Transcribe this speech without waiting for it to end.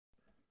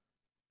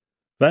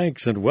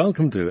Thanks and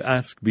welcome to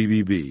Ask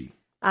BBB.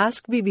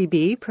 Ask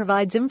BBB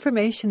provides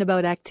information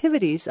about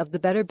activities of the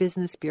Better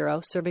Business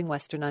Bureau serving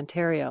Western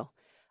Ontario.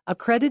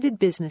 Accredited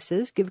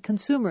businesses give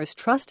consumers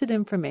trusted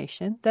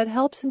information that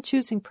helps in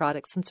choosing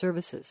products and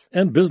services.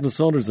 And business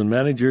owners and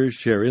managers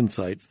share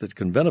insights that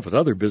can benefit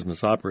other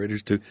business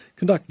operators to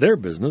conduct their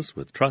business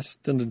with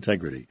trust and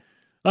integrity.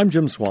 I'm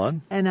Jim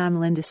Swan. And I'm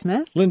Linda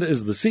Smith. Linda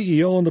is the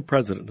CEO and the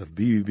president of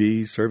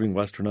BBB serving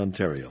Western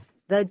Ontario.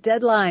 The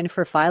deadline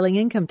for filing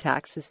income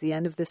tax is the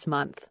end of this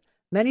month.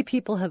 Many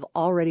people have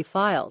already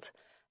filed.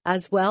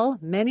 As well,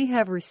 many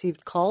have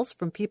received calls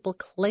from people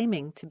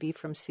claiming to be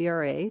from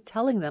CRA,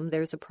 telling them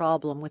there's a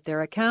problem with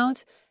their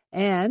account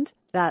and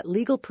that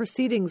legal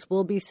proceedings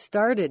will be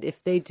started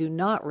if they do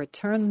not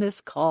return this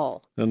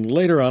call. And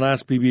later on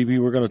Ask BBB,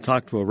 we're going to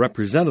talk to a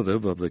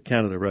representative of the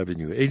Canada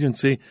Revenue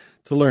Agency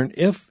to learn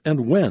if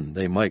and when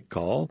they might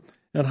call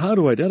and how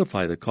to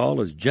identify the call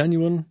as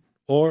genuine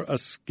or a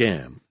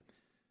scam.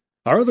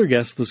 Our other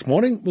guest this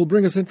morning will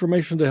bring us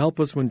information to help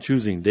us when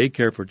choosing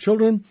daycare for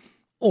children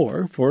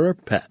or for our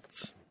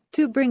pets.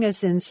 To bring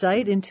us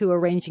insight into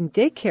arranging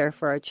daycare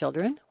for our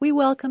children, we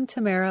welcome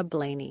Tamara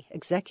Blaney,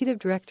 Executive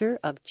Director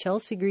of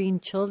Chelsea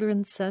Green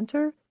Children's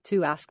Centre,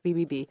 to Ask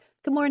BBB.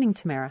 Good morning,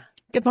 Tamara.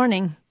 Good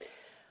morning.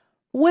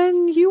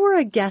 When you were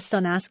a guest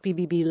on Ask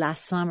BBB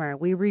last summer,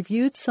 we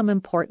reviewed some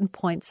important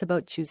points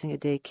about choosing a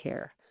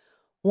daycare.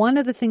 One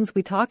of the things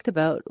we talked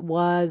about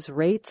was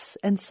rates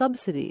and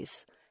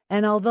subsidies.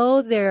 And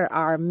although there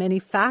are many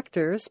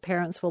factors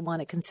parents will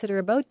want to consider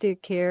about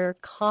daycare,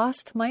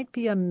 cost might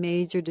be a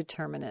major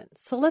determinant.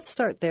 So let's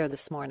start there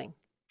this morning.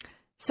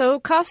 So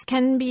costs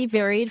can be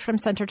varied from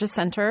center to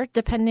center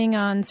depending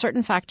on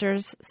certain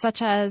factors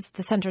such as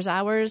the center's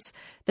hours,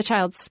 the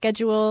child's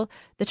schedule,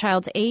 the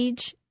child's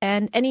age,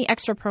 and any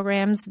extra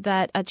programs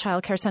that a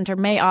child care center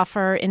may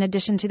offer in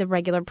addition to the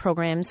regular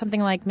program,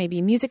 something like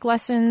maybe music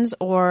lessons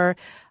or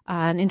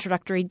an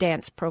introductory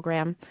dance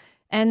program.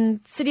 And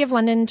City of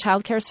London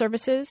Childcare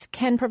Services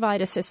can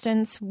provide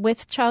assistance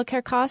with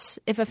childcare costs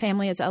if a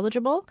family is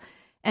eligible.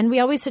 And we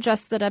always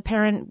suggest that a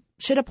parent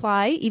should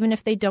apply even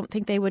if they don't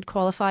think they would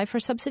qualify for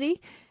subsidy.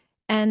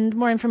 And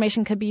more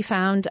information could be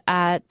found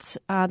at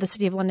the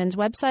City of London's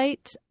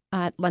website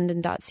at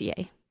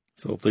london.ca.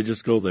 So if they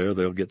just go there,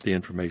 they'll get the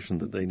information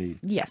that they need.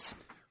 Yes.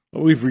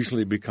 Well, we've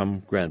recently become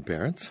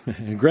grandparents,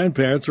 and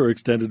grandparents or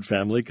extended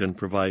family can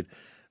provide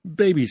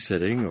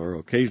babysitting or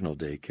occasional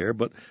daycare,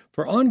 but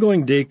for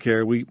ongoing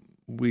daycare,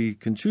 we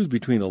can choose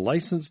between a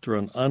licensed or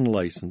an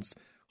unlicensed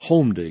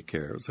home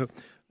daycare. So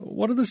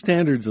what are the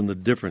standards and the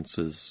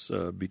differences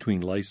between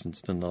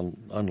licensed and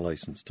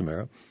unlicensed,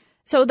 Tamara?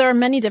 So there are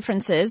many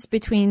differences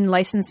between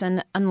licensed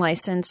and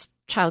unlicensed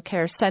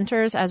childcare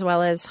centers as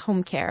well as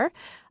home care.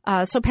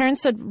 So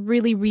parents should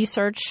really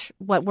research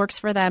what works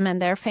for them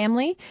and their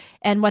family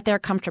and what they're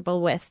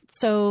comfortable with.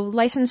 So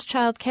licensed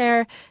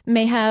childcare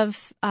may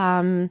have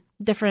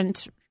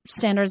different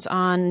standards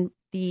on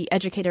the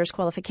educator's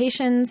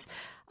qualifications.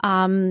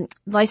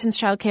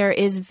 Licensed childcare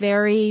is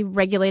very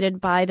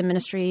regulated by the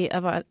Ministry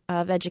of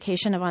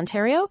Education of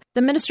Ontario.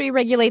 The ministry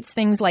regulates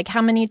things like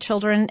how many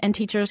children and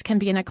teachers can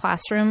be in a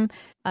classroom,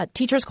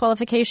 teachers'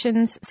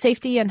 qualifications,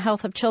 safety and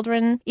health of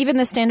children, even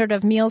the standard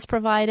of meals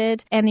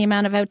provided, and the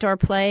amount of outdoor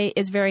play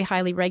is very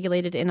highly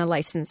regulated in a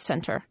licensed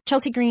center.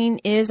 Chelsea Green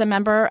is a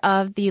member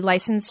of the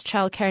Licensed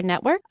Childcare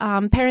Network.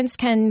 Parents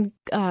can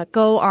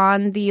go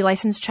on the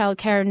Licensed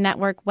Childcare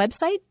Network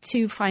website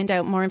to find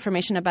out more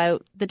information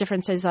about the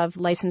differences of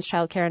licensed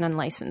childcare and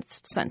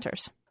unlicensed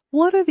centers.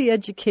 What are the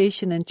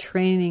education and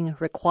training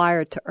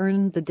required to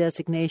earn the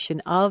designation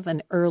of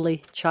an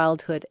early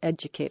childhood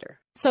educator?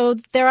 So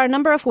there are a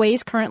number of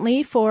ways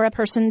currently for a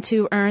person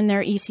to earn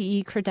their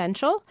ECE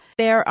credential.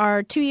 There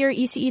are 2-year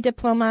ECE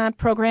diploma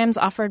programs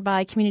offered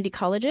by community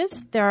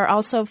colleges. There are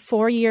also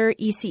 4-year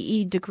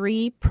ECE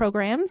degree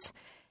programs.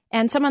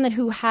 And someone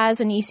who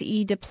has an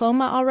ECE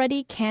diploma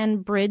already can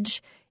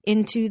bridge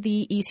into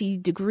the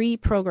ECE degree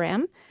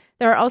program.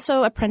 There are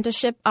also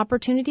apprenticeship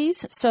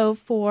opportunities. So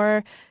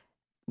for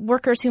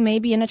workers who may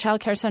be in a child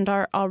care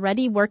center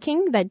already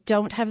working that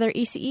don't have their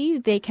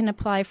ECE, they can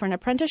apply for an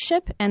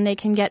apprenticeship and they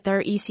can get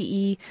their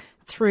ECE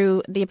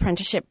through the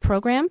apprenticeship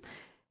program.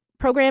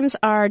 Programs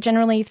are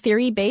generally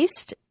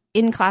theory-based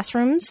in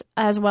classrooms,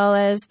 as well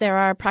as there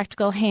are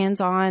practical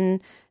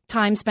hands-on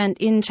time spent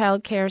in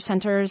child care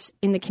centers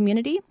in the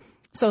community.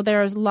 So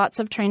there's lots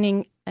of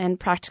training and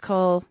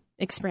practical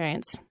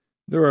experience.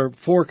 There are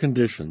 4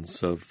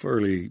 conditions of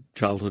early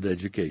childhood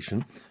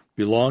education: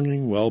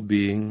 belonging,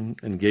 well-being,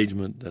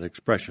 engagement, and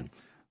expression.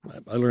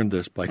 I learned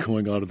this by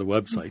going onto the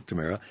website,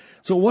 Tamara.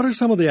 So what are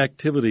some of the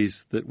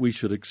activities that we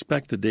should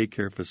expect a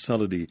daycare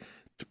facility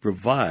to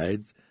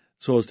provide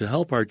so as to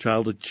help our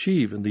child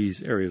achieve in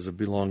these areas of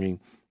belonging,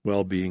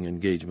 well-being,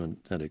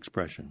 engagement, and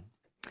expression?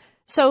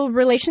 So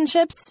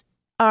relationships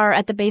are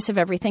at the base of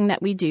everything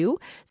that we do.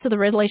 So the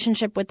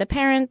relationship with the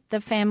parent, the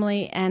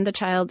family, and the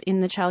child in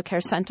the child care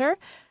center.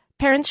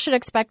 Parents should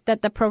expect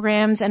that the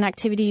programs and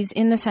activities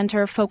in the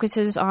center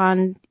focuses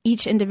on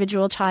each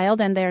individual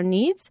child and their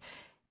needs.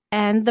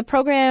 And the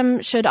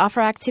program should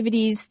offer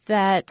activities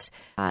that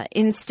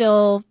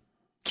instill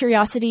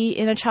curiosity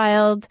in a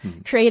child,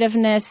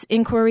 creativeness,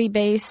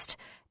 inquiry-based,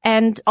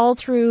 and all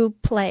through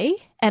play,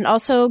 and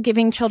also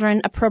giving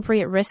children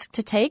appropriate risk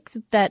to take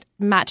that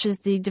matches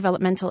the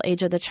developmental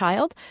age of the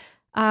child.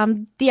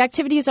 The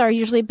activities are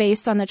usually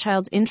based on the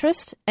child's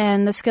interest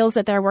and the skills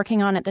that they're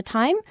working on at the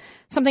time.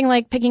 Something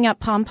like picking up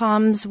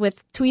pom-poms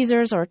with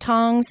tweezers or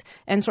tongs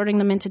and sorting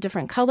them into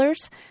different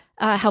colors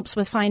helps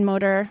with fine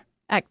motor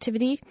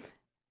activity.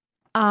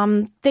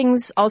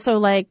 Things also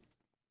like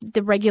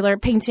the regular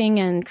painting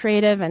and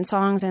creative and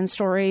songs and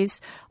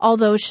stories, all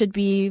those should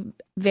be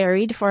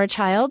varied for a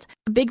child.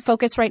 A big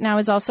focus right now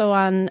is also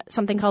on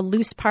something called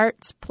loose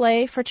parts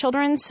play for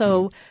children.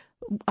 So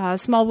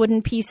small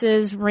wooden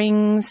pieces,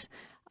 rings,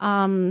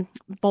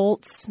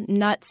 bolts,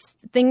 nuts,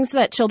 things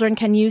that children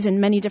can use in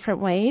many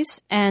different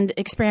ways and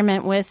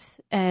experiment with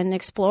and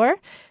explore.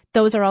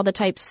 Those are all the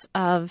types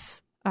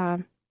of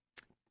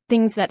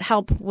things that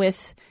help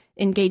with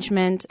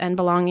engagement and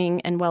belonging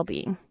and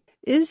well-being.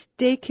 Is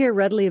daycare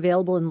readily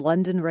available in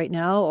London right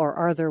now, or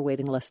are there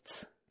waiting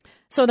lists?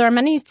 So there are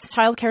many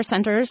childcare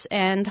centres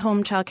and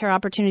home childcare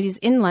opportunities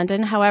in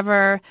London.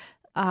 However,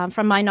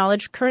 from my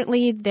knowledge,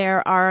 currently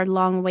there are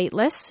long wait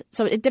lists.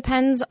 So it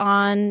depends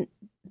on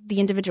the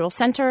individual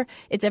centre.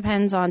 It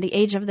depends on the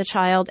age of the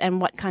child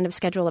and what kind of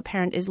schedule a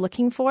parent is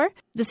looking for.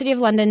 The City of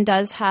London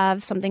does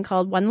have something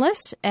called One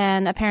List,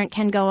 and a parent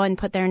can go and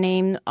put their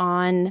name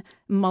on a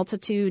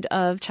multitude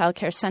of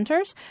childcare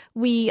centres.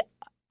 We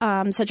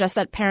suggest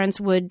that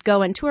parents would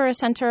go and tour a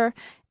centre,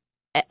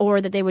 or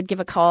that they would give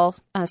a call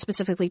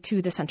specifically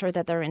to the centre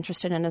that they're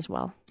interested in as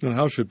well. And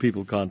how should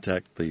people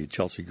contact the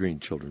Chelsea Green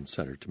Children's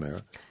Centre,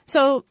 Tamara?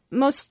 So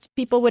most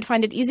people would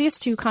find it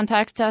easiest to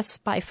contact us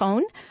by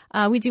phone.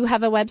 We do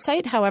have a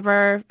website.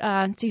 However,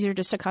 it's easier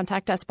just to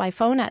contact us by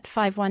phone at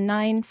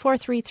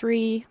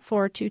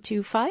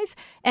 519-433-4225.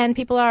 And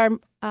people are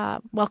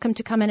welcome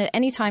to come in at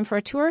any time for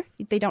a tour.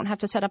 They don't have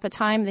to set up a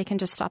time. They can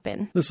just stop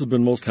in. This has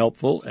been most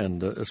helpful,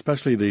 and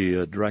especially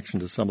the direction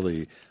to some of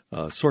the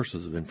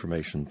sources of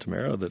information,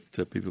 Tamara,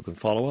 that people can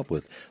follow up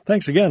with.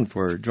 Thanks again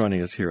for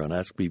joining us here on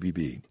Ask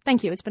BBB.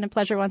 Thank you. It's been a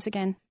pleasure once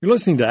again. You're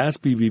listening to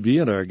Ask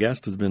BBB, and our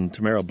guest has been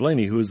Tamara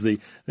Blaney, who is the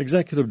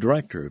Executive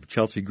Director of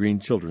Chelsea Green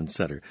Children's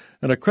Centre,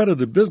 an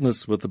accredited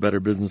business with the Better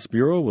Business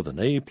Bureau with an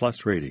A+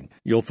 rating.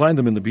 You'll find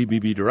them in the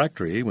BBB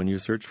directory when you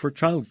search for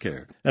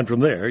childcare, and from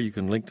there you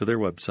can link to their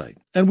website.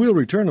 And we'll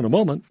return in a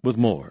moment with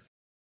more.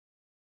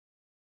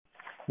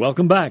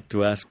 Welcome back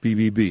to Ask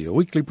BBB, a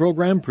weekly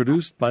program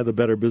produced by the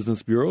Better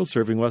Business Bureau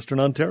serving Western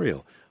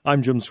Ontario.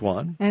 I'm Jim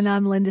Swan. And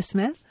I'm Linda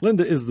Smith.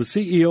 Linda is the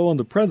CEO and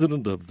the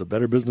president of the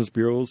Better Business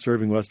Bureau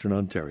serving Western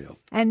Ontario.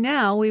 And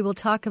now we will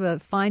talk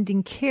about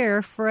finding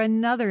care for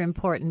another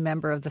important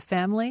member of the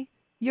family,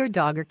 your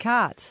dog or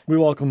cat. We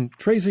welcome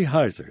Tracy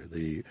Heiser,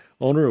 the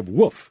owner of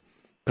Woof,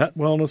 Pet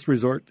Wellness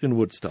Resort in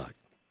Woodstock.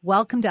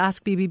 Welcome to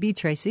Ask BBB,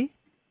 Tracy.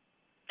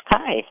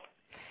 Hi.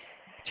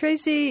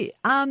 Tracy,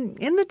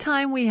 in the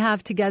time we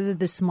have together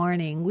this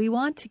morning, we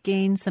want to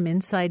gain some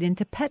insight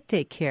into pet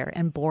daycare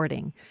and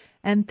boarding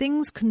and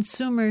things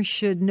consumers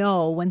should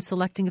know when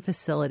selecting a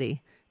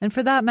facility, and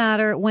for that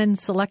matter, when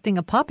selecting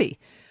a puppy.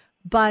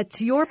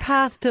 But your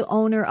path to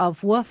owner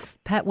of Woof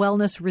Pet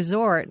Wellness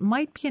Resort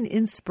might be an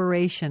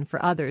inspiration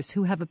for others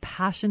who have a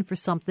passion for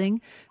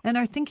something and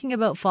are thinking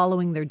about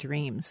following their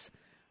dreams.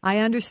 I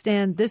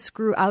understand this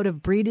grew out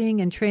of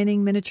breeding and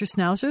training miniature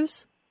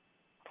schnauzers?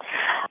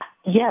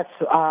 Yes,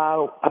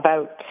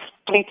 about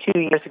 22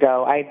 years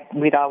ago,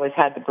 we'd always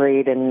had the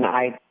breed, and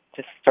I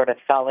just sort of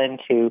fell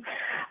into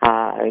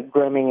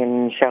grooming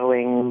and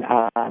showing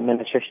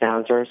miniature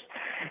schnauzers,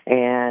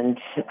 and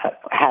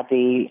had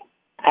the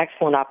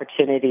excellent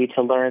opportunity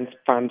to learn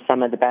from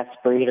some of the best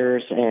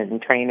breeders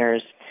and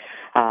trainers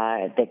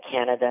that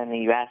Canada and the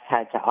U.S.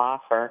 had to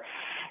offer.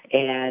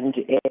 And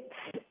it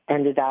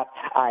ended up,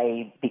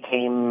 I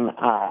became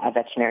a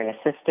veterinary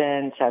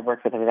assistant. I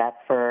worked with a vet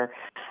for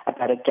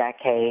about a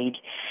decade.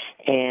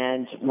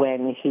 And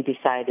when he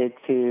decided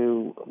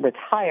to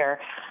retire,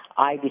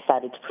 I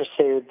decided to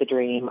pursue the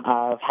dream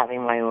of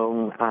having my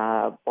own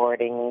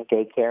boarding,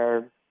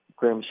 daycare,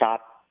 groom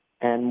shop,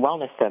 and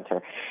wellness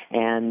center.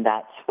 And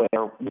that's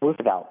where Woof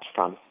developed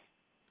from.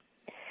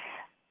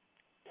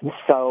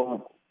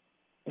 So,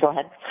 go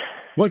ahead.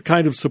 What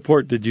kind of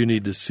support did you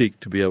need to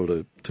seek to be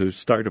able to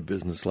start a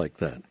business like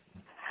that?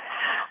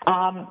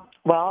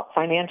 Well,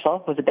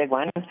 financial was a big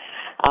one.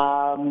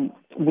 I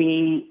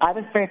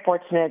was very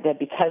fortunate that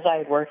because I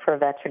had worked for a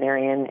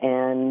veterinarian,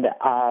 and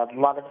a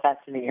lot of the vets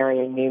in the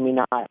area knew me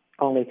not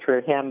only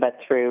through him but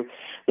through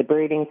the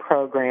breeding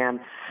program,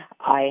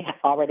 I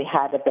already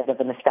had a bit of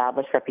an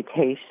established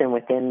reputation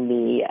within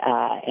the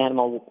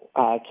animal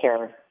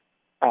care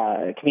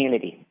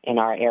community in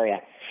our area.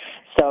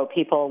 So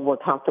people were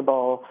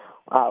comfortable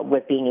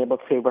with being able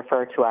to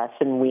refer to us,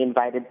 and we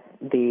invited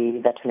the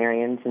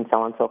veterinarians and so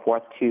on and so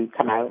forth to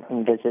come out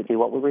and visit, do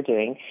what we were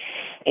doing.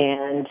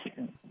 And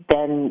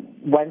then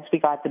once we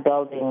got the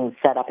building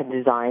set up and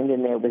designed,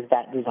 and it was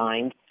vet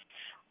designed,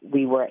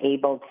 we were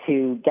able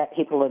to get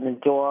people in the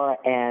door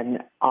and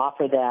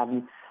offer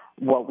them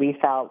what we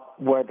felt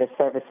were the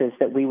services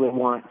that we would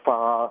want for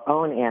our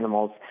own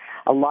animals.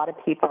 A lot of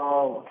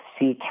people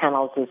see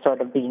kennels as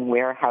sort of being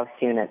warehouse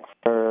units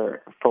for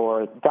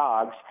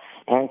dogs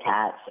and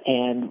cats,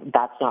 and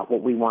that's not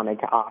what we wanted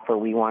to offer.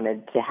 We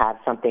wanted to have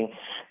something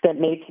that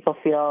made people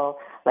feel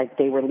like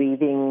they were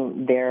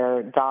leaving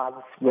their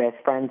dogs with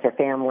friends or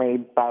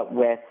family, but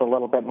with a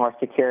little bit more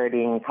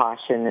security and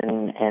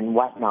caution and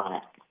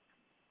whatnot.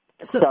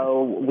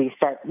 So we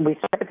start with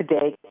the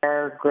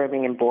daycare,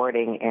 grooming, and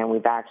boarding, and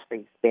we've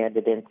actually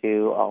expanded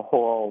into a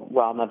whole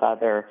realm of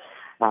other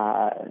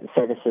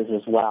services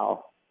as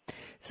well.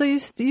 So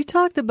you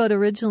talked about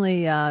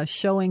originally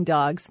showing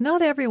dogs.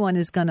 Not everyone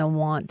is going to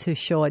want to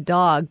show a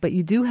dog, but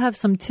you do have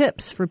some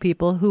tips for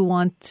people who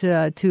want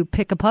to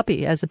pick a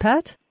puppy as a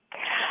pet?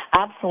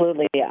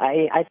 Absolutely.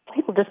 I tell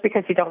people, just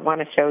because you don't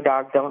want to show a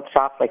dog, don't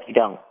shop like you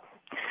don't.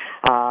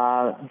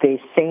 The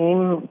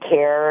same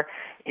care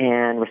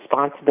and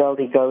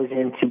responsibility goes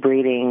into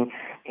breeding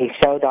a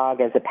show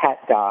dog as a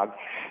pet dog.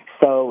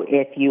 So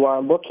if you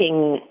are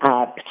looking,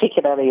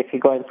 particularly if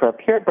you're going for a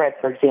purebred,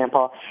 for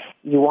example,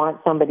 you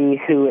want somebody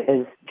who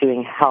is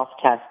doing health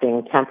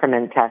testing,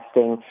 temperament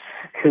testing,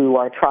 who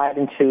are tried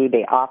and true.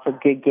 They offer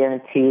good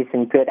guarantees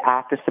and good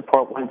after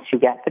support once you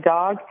get the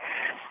dog.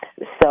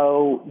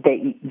 So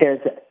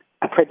there's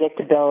a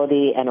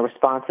predictability and a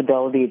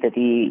responsibility that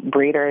the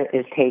breeder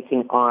is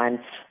taking on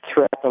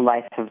throughout the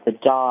life of the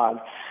dog.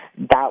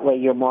 That way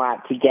you're more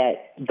apt to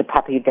get the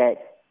puppy that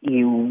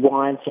you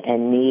want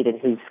and need and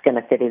who's going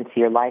to fit into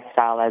your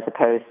lifestyle, as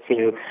opposed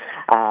to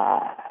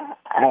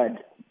a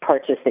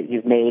purchase that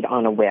you've made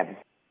on a whim.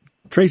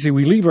 Tracy,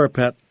 we leave our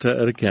pet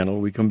at a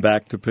kennel. We come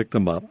back to pick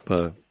them up.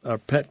 Our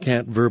pet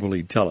can't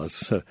verbally tell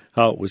us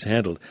how it was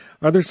handled.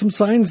 Are there some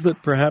signs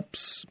that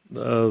perhaps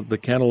the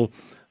kennel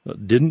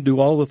didn't do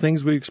all the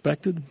things we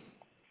expected?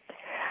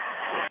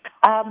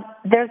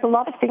 There's a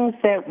lot of things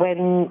that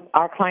when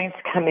our clients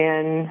come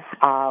in,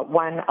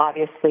 one,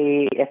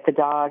 obviously, if the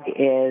dog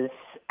is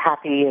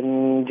happy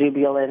and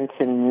jubilant,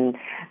 and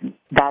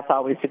that's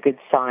always a good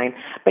sign.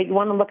 But you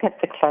want to look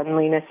at the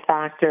cleanliness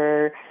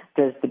factor.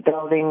 Does the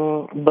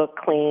building look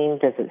clean?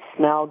 Does it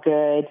smell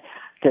good?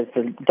 Does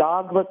the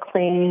dog look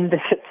clean?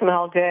 Does it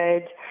smell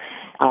good?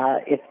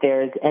 If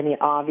there's any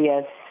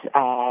obvious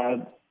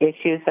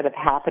issues that have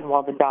happened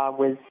while the dog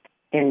was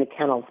in the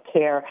kennel's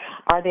care,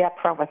 are they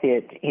upfront with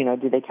it?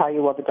 Do they tell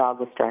you, well, the dog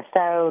was stressed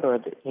out, or,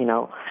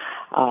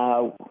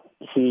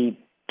 he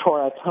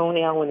tore a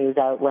toenail when he was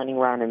out running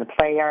around in the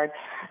play yard?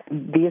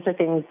 These are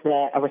things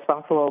that a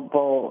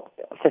responsible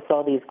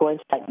facility is going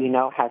to let you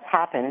know has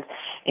happened.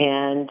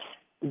 And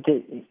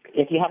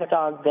if you have a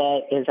dog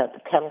that is at the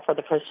kennel for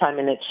the first time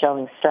and it's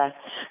showing stress,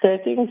 there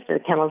are things that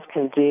the kennels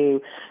can do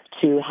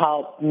to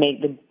help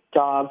make the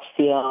dog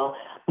feel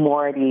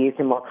more at ease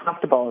and more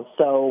comfortable.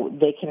 So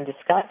they can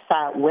discuss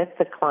that with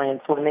the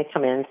clients when they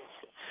come in,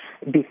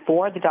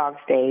 before the dog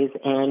stays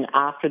and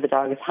after the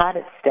dog has had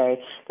its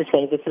stay, to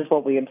say this is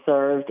what we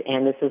observed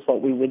and this is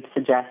what we would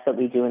suggest that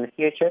we do in the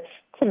future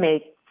to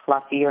make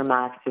Fluffy or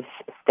Max's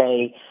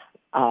stay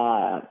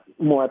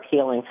more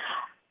appealing.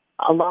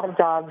 A lot of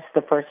dogs,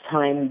 the first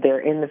time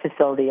they're in the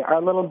facility, are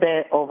a little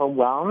bit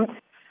overwhelmed,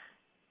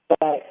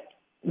 but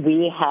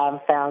we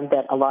have found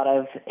that a lot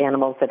of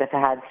animals that have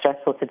had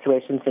stressful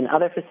situations in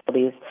other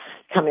facilities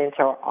come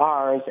into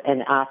ours,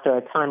 and after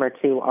a time or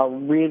two are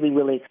really,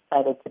 really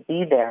excited to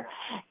be there.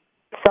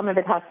 Some of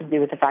it has to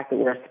do with the fact that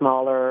we're a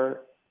smaller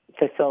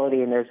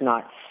facility and there's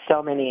not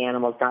so many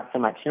animals, not so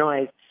much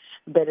noise,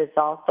 but it's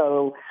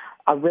also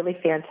a really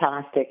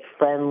fantastic,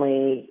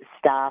 friendly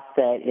staff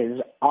that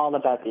is all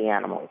about the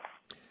animals.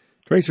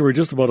 Tracy, we're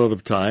just about out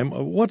of time.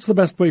 What's the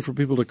best way for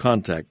people to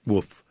contact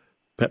Wolf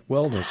Pet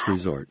Wellness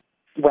Resort?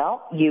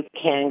 Well, you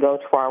can go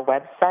to our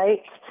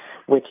website,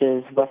 which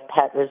is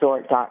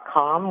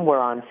wolfpetresort.com. We're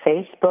on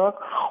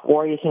Facebook,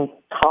 or you can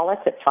call us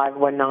at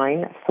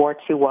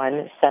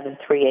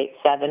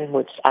 519-421-7387,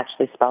 which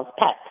actually spells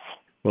pets.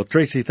 Well,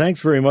 Tracy,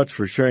 thanks very much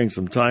for sharing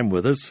some time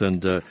with us,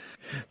 and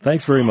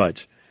thanks very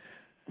much.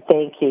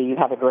 Thank you. You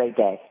have a great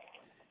day.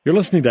 You're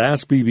listening to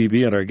Ask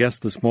BBB, and our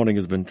guest this morning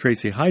has been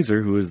Tracy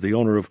Heiser, who is the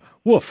owner of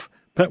Wolf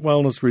Pet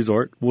Wellness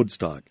Resort,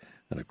 Woodstock,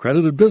 an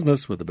accredited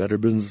business with the Better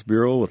Business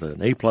Bureau with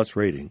an A+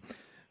 rating.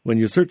 When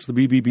you search the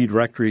BBB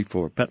directory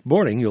for pet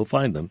boarding, you'll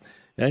find them,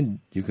 and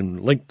you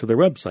can link to their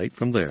website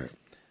from there.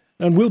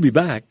 And we'll be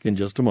back in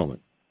just a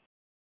moment.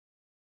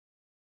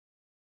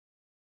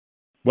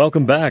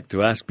 Welcome back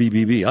to Ask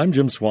BBB. I'm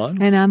Jim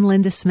Swan. And I'm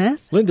Linda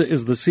Smith. Linda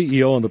is the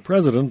CEO and the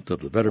president of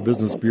the Better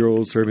Business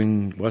Bureau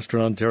serving Western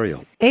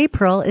Ontario.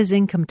 April is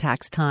income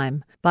tax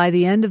time. By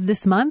the end of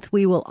this month,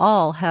 we will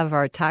all have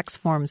our tax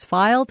forms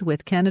filed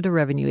with Canada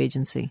Revenue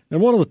Agency. And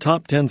one of the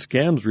top 10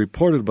 scams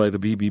reported by the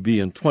BBB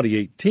in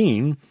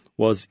 2018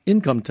 was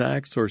income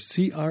tax or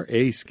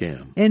CRA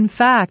scam. In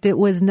fact, it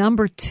was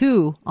number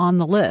 2 on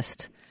the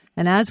list.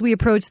 And as we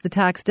approach the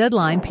tax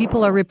deadline,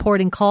 people are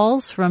reporting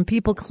calls from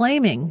people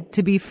claiming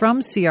to be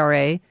from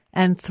CRA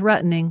and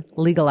threatening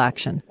legal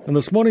action. And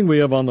this morning we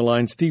have on the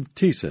line Steve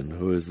Thiessen,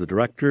 who is the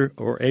director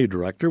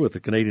with the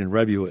Canadian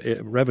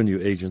Revenue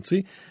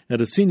Agency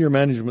and a senior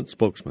management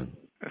spokesman.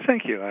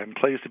 Thank you. I'm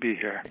pleased to be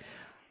here.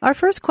 Our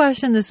first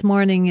question this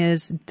morning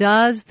is,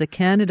 does the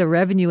Canada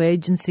Revenue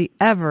Agency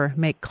ever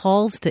make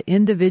calls to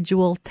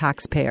individual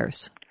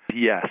taxpayers?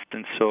 Yes,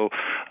 and so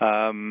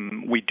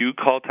we do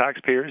call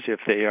taxpayers if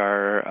they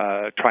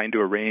are trying to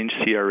arrange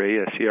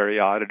CRA. A CRA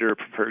auditor,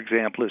 for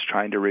example, is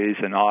trying to raise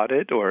an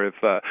audit, or if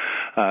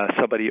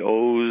somebody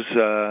owes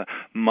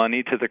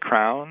money to the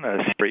Crown, a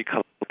CRA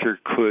collector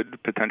could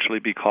potentially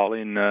be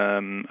calling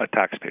a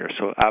taxpayer.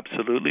 So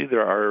absolutely,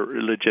 there are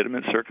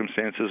legitimate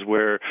circumstances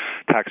where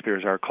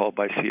taxpayers are called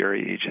by CRA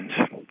agents.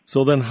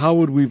 So then how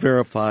would we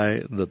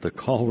verify that the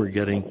call we're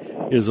getting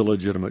is a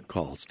legitimate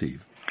call,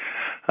 Steve?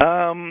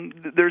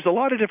 There's a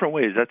lot of different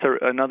ways. That's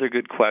another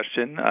good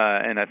question,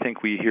 and I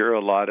think we hear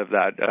a lot of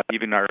that.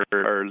 Even our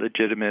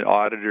legitimate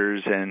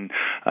auditors and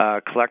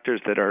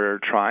collectors that are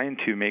trying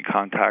to make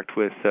contact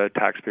with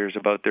taxpayers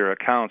about their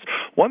accounts.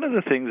 One of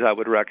the things I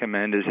would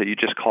recommend is that you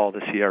just call the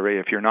CRA.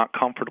 If you're not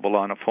comfortable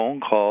on a phone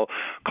call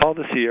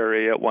the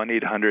CRA at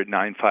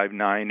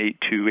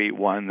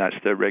 1-800-959-8281. That's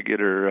the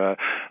regular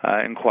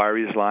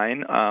inquiries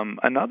line.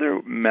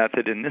 Another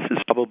method, and this is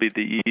probably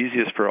the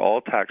easiest for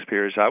all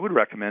taxpayers, I would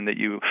recommend that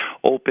you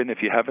open,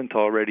 if you haven't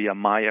already, a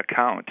My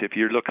Account. If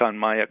you look on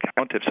My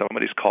Account, if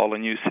somebody's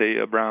calling you, say,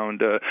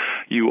 around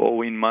you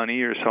owing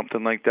money or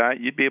something like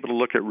that, you'd be able to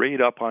look it right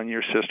up on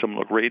your system,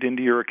 look right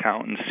into your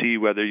account and see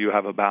whether you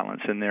have a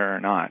balance in there or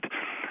not.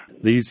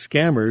 These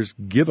scammers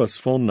give us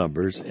phone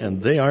numbers,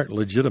 and they aren't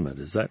legitimate.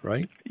 Is that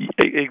right?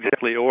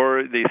 Exactly.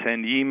 Or they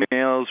send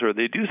emails, or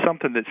they do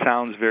something that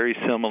sounds very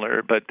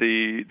similar. But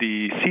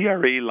the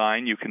CRA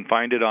line, you can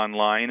find it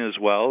online as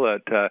well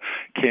at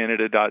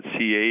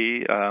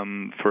canada.ca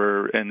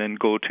and then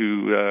go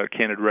to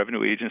Canada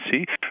Revenue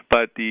Agency.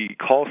 But the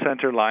call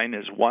center line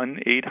is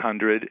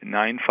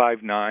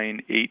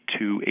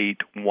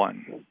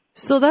 1-800-959-8281.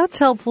 So that's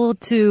helpful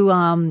to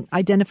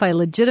identify a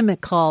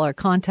legitimate call or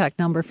contact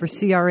number for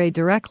CRA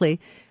directly.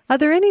 Are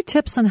there any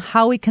tips on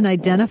how we can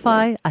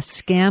identify a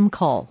scam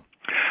call?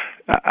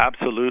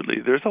 Absolutely.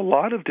 There's a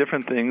lot of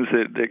different things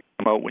that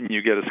come out when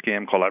you get a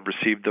scam call. I've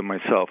received them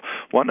myself.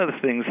 One of the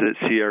things that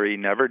CRA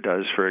never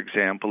does, for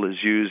example,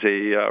 is use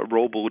a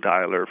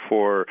robo-dialer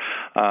for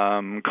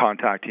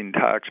contacting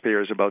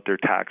taxpayers about their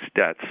tax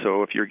debts.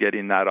 So if you're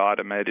getting that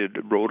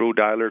automated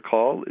robo-dialer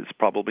call, it's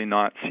probably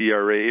not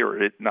CRA,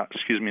 it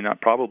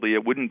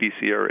wouldn't be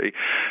CRA.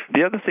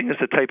 The other thing is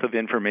the type of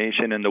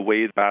information and the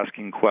way of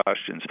asking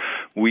questions.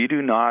 We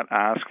do not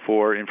ask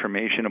for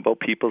information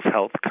about people's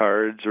health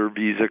cards or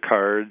Visa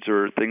cards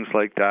or things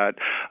like that,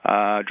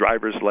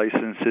 driver's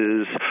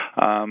licenses.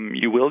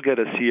 You will get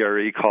a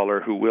CRA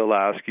caller who will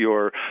ask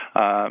to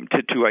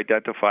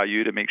identify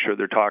you to make sure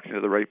they're talking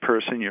to the right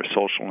person, your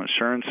social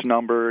insurance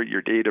number,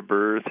 your date of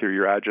birth, or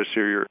your address,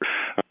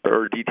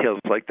 or details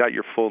like that,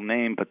 your full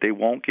name, but they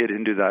won't get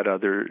into that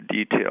other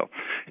detail.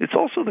 It's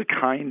also the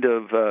kind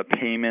of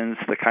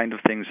payments, the kind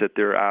of things that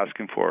they're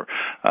asking for.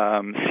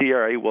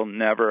 CRA will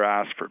never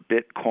ask for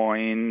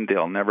Bitcoin.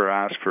 They'll never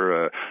ask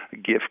for a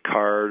gift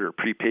card or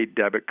prepaid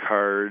debit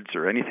cards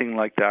or anything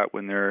like that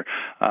when they're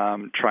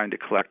trying to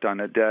collect on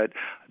a debt.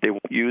 They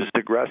won't use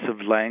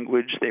aggressive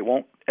language. They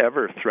won't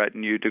ever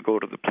threaten you to go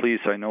to the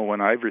police. I know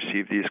when I've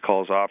received these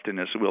calls often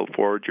is we'll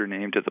forward your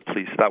name to the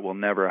police. That will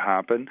never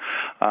happen.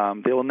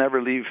 They will never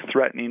leave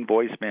threatening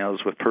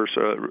voicemails with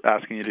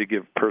asking you to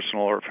give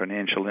personal or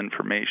financial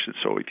information.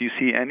 So if you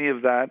see any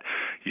of that,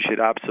 you should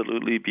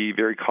absolutely be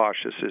very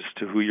cautious as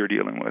to who you're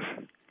dealing with.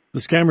 The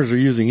scammers are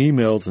using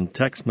emails and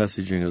text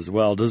messaging as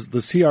well. Does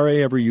the CRA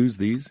ever use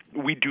these?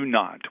 We do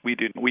not. We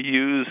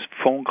use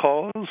phone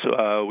calls.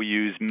 We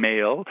use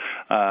mail.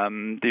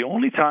 The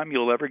only time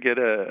you'll ever get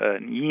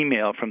an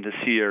email from the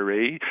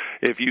CRA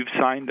if you've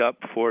signed up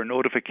for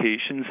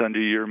notifications under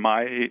your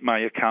My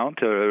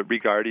account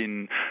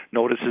regarding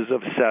notices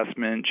of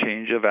assessment,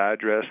 change of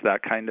address,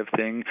 that kind of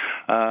thing.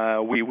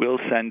 We will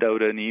send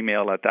out an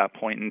email at that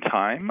point in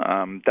time.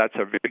 That's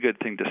a very good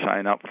thing to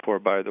sign up for,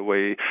 by the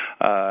way.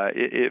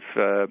 If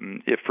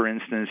for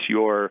instance,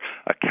 your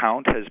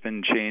account has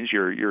been changed,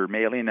 your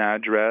mailing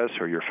address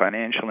or your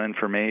financial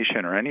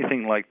information or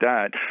anything like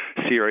that,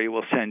 CRA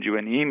will send you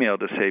an email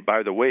to say,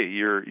 by the way,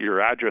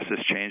 your address has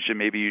changed and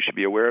maybe you should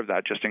be aware of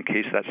that just in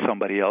case that's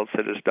somebody else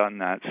that has done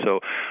that. So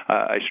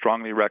I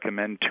strongly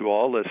recommend to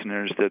all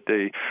listeners that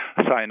they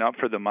sign up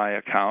for the My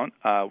Account.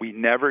 We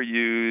never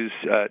use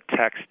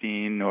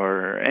texting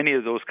or any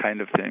of those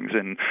kind of things.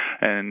 And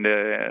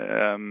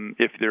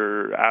if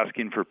they're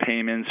asking for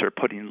payments or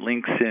putting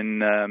links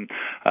in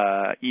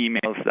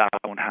emails, that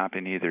won't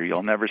happen either.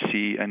 You'll never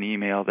see an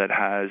email that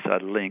has a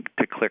link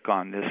to click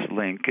on this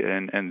link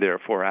and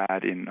therefore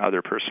add in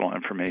other personal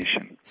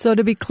information. So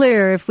to be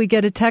clear, if we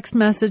get a text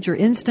message or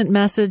instant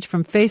message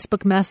from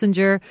Facebook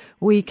Messenger,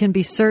 we can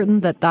be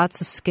certain that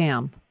that's a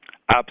scam.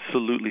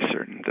 absolutely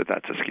certain that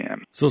that's a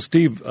scam. So,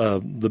 Steve,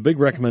 the big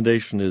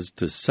recommendation is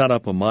to set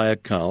up a My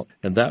Account,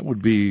 and that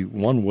would be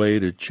one way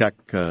to check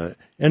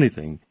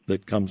anything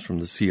that comes from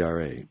the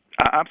CRA.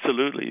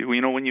 Absolutely. You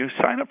know, when you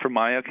sign up for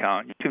My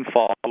Account, you can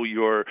follow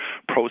your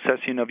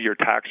processing of your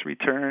tax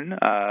return.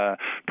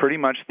 Pretty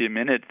much the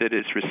minute that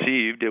it's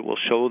received, it will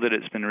show that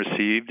it's been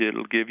received.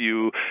 It'll give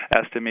you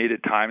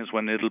estimated times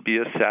when it'll be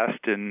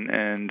assessed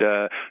and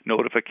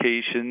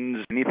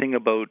notifications, anything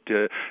about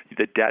the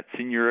debts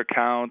in your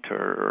account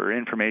or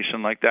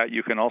information like that.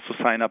 You can also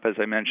sign up, as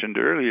I mentioned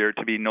earlier,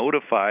 to be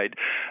notified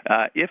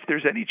if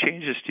there's any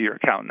changes to your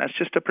account. And that's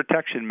just a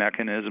protection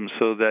mechanism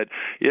so that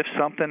if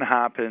something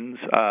happens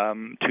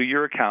to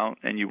your account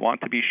and you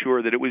want to be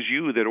sure that it was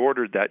you that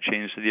ordered that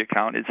change to the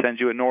account, it sends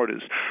you a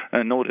notice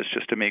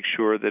just to make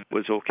sure that it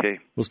was okay.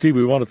 Well, Steve,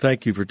 we want to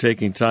thank you for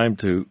taking time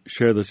to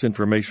share this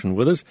information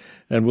with us,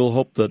 and we'll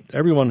hope that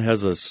everyone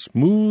has a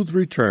smooth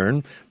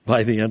return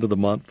by the end of the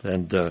month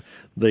and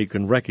they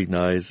can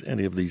recognize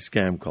any of these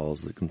scam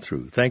calls that come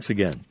through. Thanks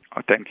again.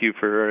 Thank you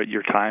for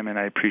your time, and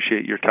I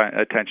appreciate your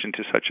attention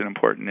to such an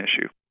important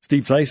issue.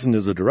 Steve Tyson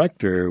is a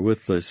director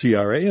with the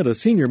CRA and a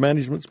senior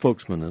management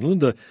spokesman. And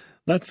Linda,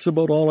 that's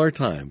about all our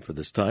time for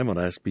this time on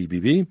Ask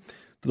BBB.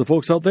 To the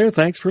folks out there,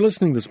 thanks for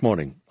listening this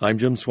morning. I'm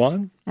Jim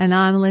Swan. And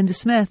I'm Linda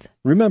Smith.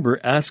 Remember,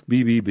 Ask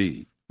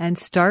BBB. And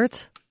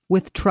start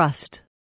with trust.